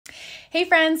Hey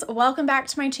friends, welcome back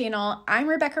to my channel. I'm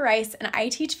Rebecca Rice and I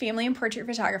teach family and portrait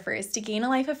photographers to gain a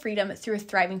life of freedom through a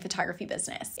thriving photography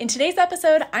business. In today's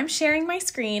episode, I'm sharing my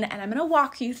screen and I'm going to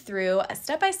walk you through a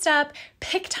step-by-step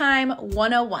PicTime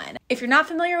 101. If you're not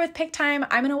familiar with PicTime,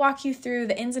 I'm going to walk you through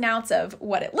the ins and outs of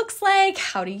what it looks like,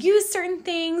 how to use certain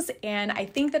things, and I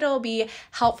think that it'll be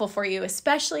helpful for you,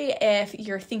 especially if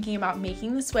you're thinking about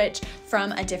making the switch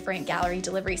from a different gallery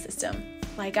delivery system,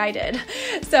 like I did.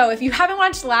 So if you haven't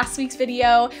watched last week's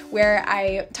video where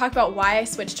I talked about why I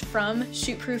switched from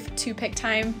Shootproof to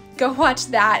PicTime, go watch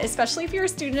that, especially if you're a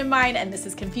student of mine and this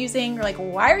is confusing. You're like,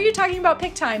 why are you talking about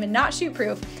PicTime and not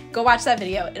Shootproof? Go watch that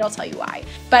video, it'll tell you why.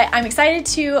 But I'm excited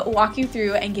to walk you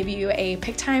through and give you a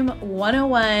PicTime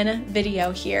 101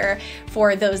 video here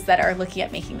for those that are looking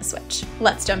at making the switch.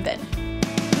 Let's jump in.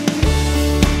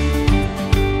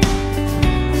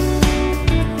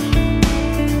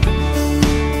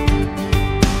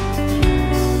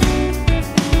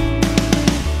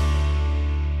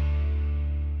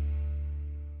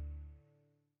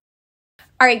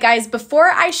 All right, guys, before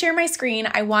I share my screen,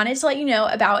 I wanted to let you know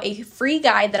about a free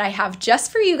guide that I have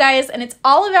just for you guys, and it's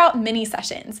all about mini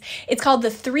sessions. It's called the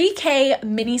 3K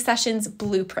Mini Sessions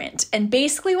Blueprint, and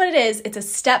basically what it is, it's a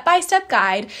step-by-step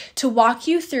guide to walk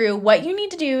you through what you need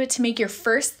to do to make your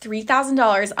first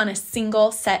 $3,000 on a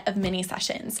single set of mini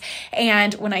sessions.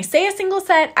 And when I say a single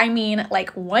set, I mean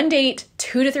like one date,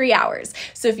 2 to 3 hours.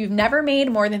 So if you've never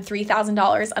made more than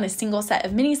 $3,000 on a single set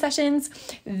of mini sessions,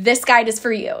 this guide is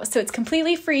for you. So it's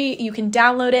completely free. You can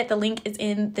download it. The link is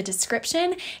in the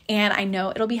description, and I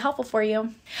know it'll be helpful for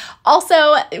you.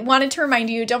 Also, wanted to remind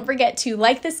you, don't forget to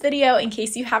like this video in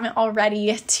case you haven't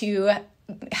already, to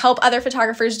help other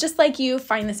photographers just like you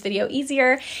find this video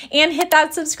easier, and hit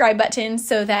that subscribe button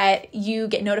so that you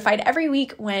get notified every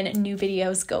week when new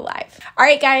videos go live. All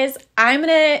right, guys, I'm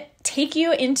gonna take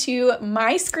you into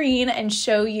my screen and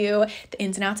show you the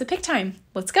ins and outs of PicTime.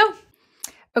 Let's go.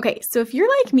 Okay, so if you're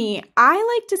like me,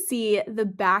 I like to see the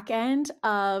back end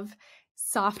of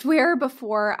software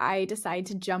before I decide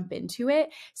to jump into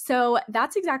it. So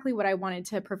that's exactly what I wanted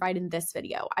to provide in this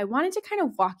video. I wanted to kind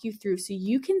of walk you through so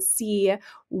you can see,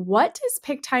 what does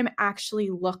PicTime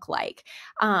actually look like?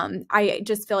 I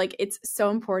just feel like it's so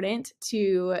important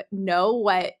to know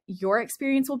what your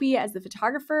experience will be as the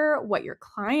photographer, what your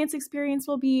client's experience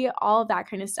will be, all of that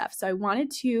kind of stuff. So I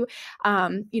wanted to,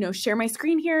 share my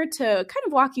screen here to kind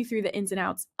of walk you through the ins and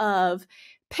outs of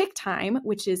PicTime,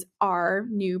 which is our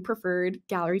new preferred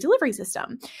gallery delivery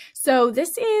system. So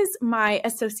this is my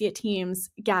associate team's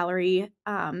gallery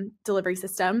delivery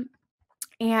system.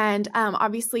 And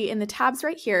obviously in the tabs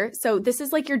right here, so this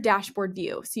is like your dashboard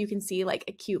view. So you can see like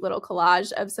a cute little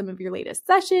collage of some of your latest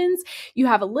sessions. You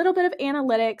have a little bit of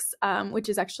analytics, which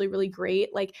is actually really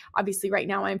great. Like obviously right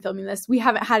now I'm filming this, we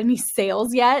haven't had any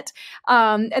sales yet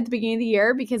at the beginning of the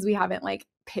year because we haven't like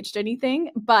pitched anything,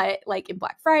 but like in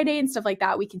Black Friday and stuff like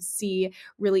that, we can see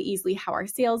really easily how our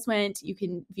sales went. You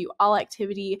can view all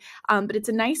activity, but it's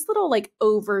a nice little like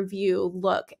overview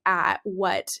look at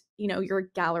what your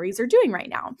galleries are doing right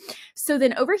now. So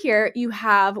then over here you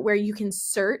have where you can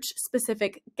search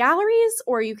specific galleries,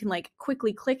 or you can like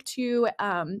quickly click to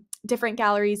different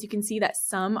galleries. You can see that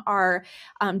some are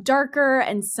darker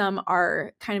and some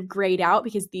are kind of grayed out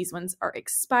because these ones are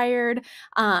expired.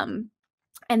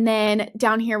 And then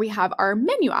down here we have our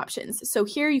menu options. So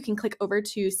here you can click over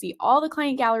to see all the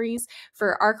client galleries.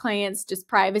 For our clients, just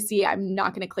privacy, I'm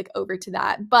not going to click over to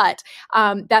that, but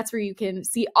that's where you can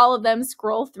see all of them,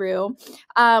 scroll through.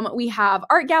 We have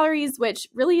art galleries, which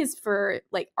really is for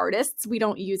like artists. We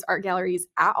don't use art galleries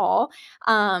at all.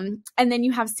 And then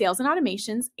you have sales and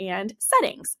automations and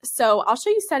settings. So I'll show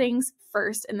you settings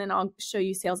first, and then I'll show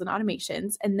you sales and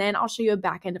automations, and then I'll show you a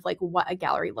back end of like what a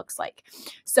gallery looks like.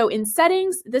 So in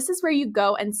settings, this is where you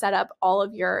go and set up all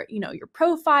of your, your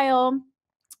profile.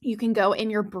 You can go in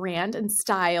your brand and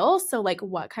style. So like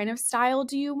what kind of style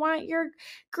do you want your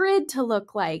grid to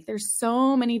look like? There's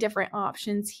so many different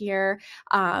options here.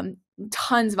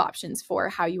 Tons of options for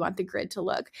how you want the grid to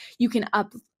look. You can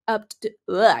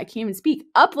I can't even speak.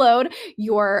 Upload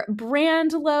your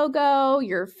brand logo,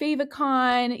 your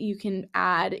favicon. You can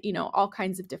add, all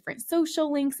kinds of different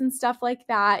social links and stuff like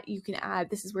that. You can add,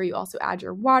 this is where you also add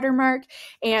your watermark.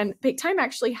 And PicTime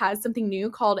actually has something new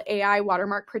called AI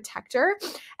Watermark Protector.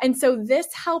 And so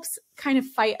this helps kind of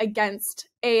fight against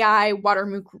AI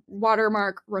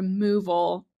watermark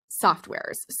removal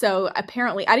softwares. So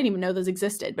apparently, I didn't even know those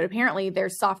existed, but apparently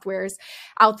there's softwares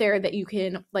out there that you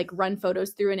can like run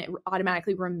photos through and it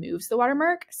automatically removes the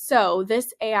watermark. So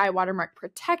this AI watermark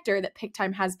protector that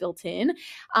PicTime has built in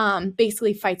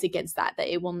basically fights against that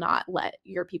it will not let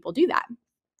your people do that.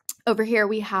 Over here,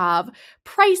 we have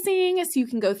pricing, so you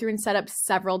can go through and set up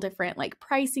several different like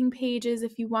pricing pages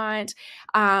if you want.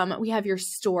 We have your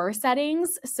store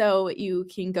settings, so you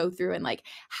can go through and like,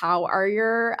 how are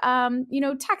your,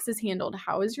 taxes handled?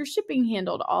 How is your shipping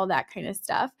handled? All that kind of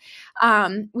stuff.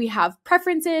 We have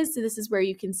preferences, so this is where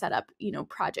you can set up,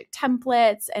 project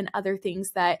templates and other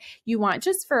things that you want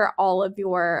just for all of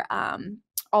your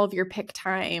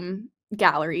PicTime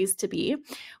galleries to be.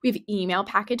 We have email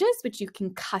packages, which you can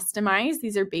customize.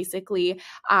 These are basically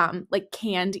like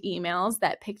canned emails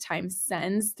that PicTime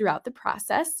sends throughout the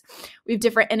process. We have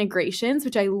different integrations,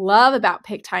 which I love about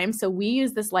PicTime. So we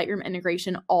use this Lightroom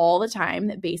integration all the time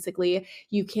that basically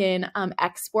you can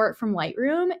export from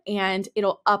Lightroom and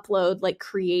it'll upload, like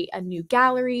create a new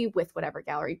gallery with whatever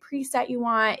gallery preset you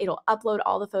want. It'll upload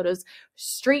all the photos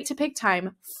straight to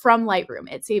PicTime from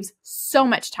Lightroom. It saves so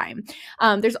much time.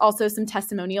 There's also some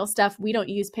testimonial stuff. We don't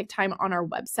use PicTime on our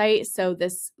website, so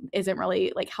this isn't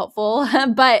really like helpful,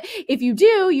 but if you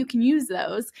do, you can use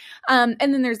those. And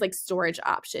then there's like storage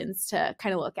options to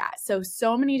kind of look at.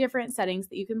 So many different settings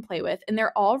that you can play with, and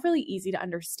they're all really easy to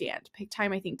understand.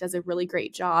 PicTime, I think, does a really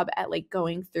great job at like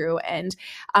going through and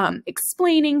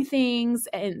explaining things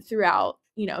and throughout,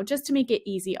 just to make it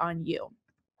easy on you.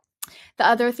 The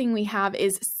other thing we have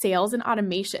is sales and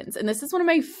automations. And this is one of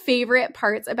my favorite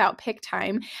parts about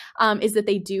PicTime, is that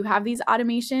they do have these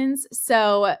automations.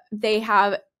 So they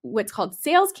have what's called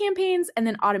sales campaigns and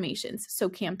then automations. So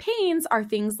campaigns are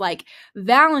things like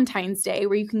Valentine's Day,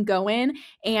 where you can go in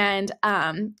and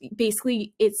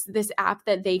basically it's this app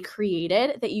that they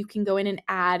created that you can go in and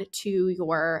add to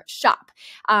your shop,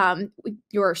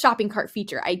 your shopping cart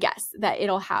feature, I guess, that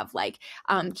it'll have like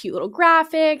cute little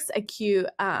graphics, a cute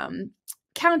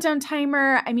countdown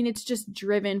timer. I mean, it's just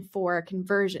driven for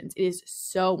conversions. It is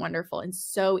so wonderful and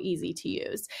so easy to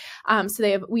use.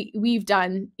 So we've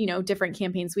done, different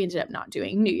campaigns. We ended up not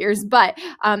doing New Year's, but,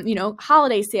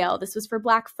 holiday sale. This was for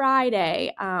Black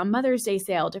Friday, Mother's Day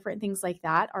sale, different things like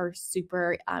that are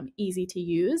super easy to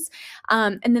use.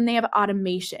 And then they have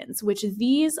automations, which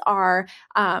these are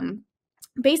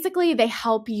basically they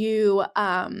help you,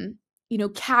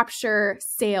 capture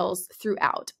sales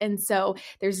throughout. And so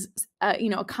there's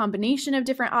a combination of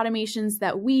different automations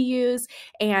that we use,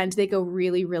 and they go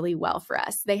really, really well for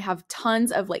us. They have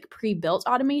tons of like pre-built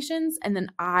automations, and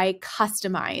then I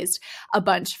customized a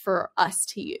bunch for us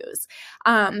to use.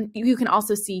 You can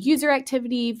also see user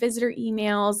activity, visitor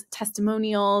emails,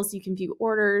 testimonials. You can view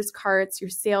orders, carts,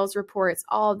 your sales reports,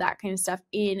 all of that kind of stuff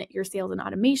in your sales and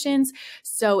automations.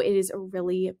 So it is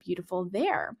really beautiful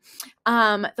there.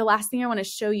 The last thing I want to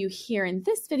show you here in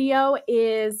this video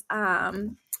is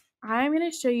I'm going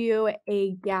to show you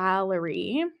a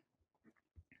gallery,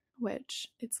 which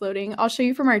it's loading. I'll show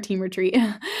you from our team retreat.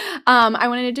 I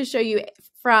wanted to show you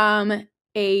from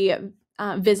a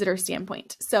visitor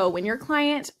standpoint. So when your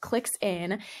client clicks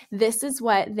in, this is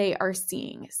what they are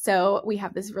seeing. So we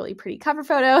have this really pretty cover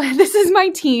photo. This is my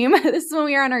team. This is when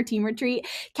we were on our team retreat.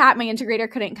 Kat, my integrator,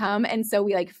 couldn't come, and so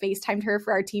we like FaceTimed her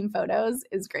for our team photos.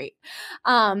 It was great.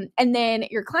 And then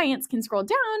your clients can scroll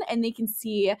down and they can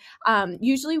see,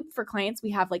 usually for clients, we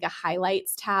have like a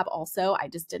highlights tab also. I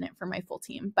just didn't for my full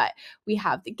team, but we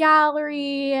have the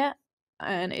gallery,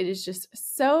 and it is just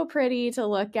so pretty to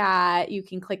look at. You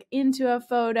can click into a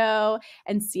photo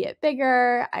and see it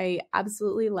bigger. I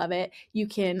absolutely love it. You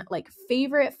can like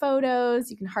favorite photos,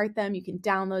 you can heart them, you can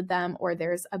download them, or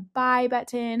there's a buy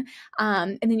button.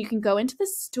 And then you can go into the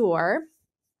store.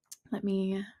 Let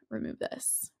me remove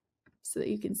this so that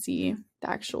you can see the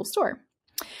actual store.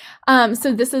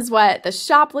 So this is what the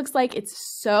shop looks like. It's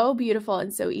so beautiful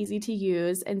and so easy to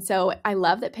use. And so I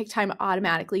love that PicTime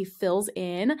automatically fills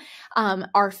in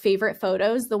our favorite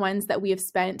photos, the ones that we have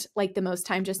spent like the most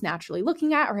time just naturally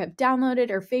looking at or have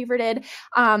downloaded or favorited.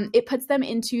 It puts them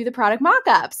into the product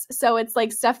mockups. So it's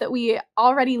like stuff that we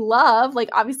already love. Like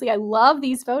obviously I love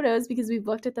these photos because we've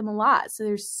looked at them a lot. So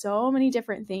there's so many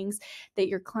different things that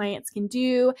your clients can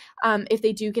do. If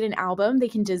they do get an album, they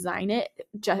can design it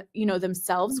just,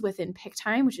 themselves within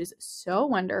PicTime, which is so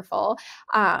wonderful.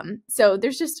 So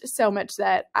there's just so much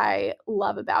that I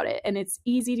love about it, and it's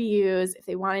easy to use. If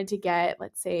they wanted to get,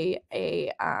 let's say,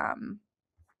 a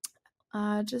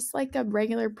just like a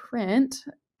regular print,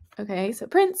 Okay, so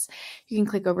prints, you can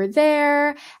click over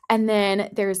there, and then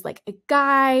there's like a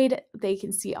guide. They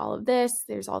can see all of this.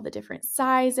 There's all the different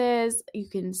sizes. You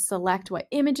can select what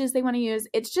images they want to use.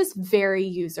 It's just very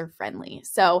user-friendly.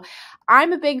 So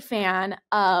I'm a big fan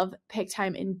of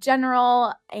PicTime in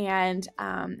general, and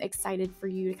excited for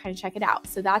you to kind of check it out.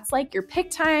 So that's like your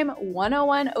PicTime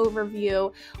 101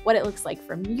 overview, what it looks like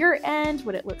from your end,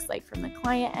 what it looks like from the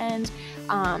client end,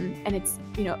 and it's,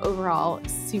 overall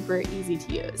super easy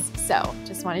to use. So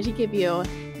just wanted to give you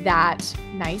that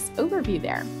nice overview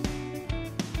there.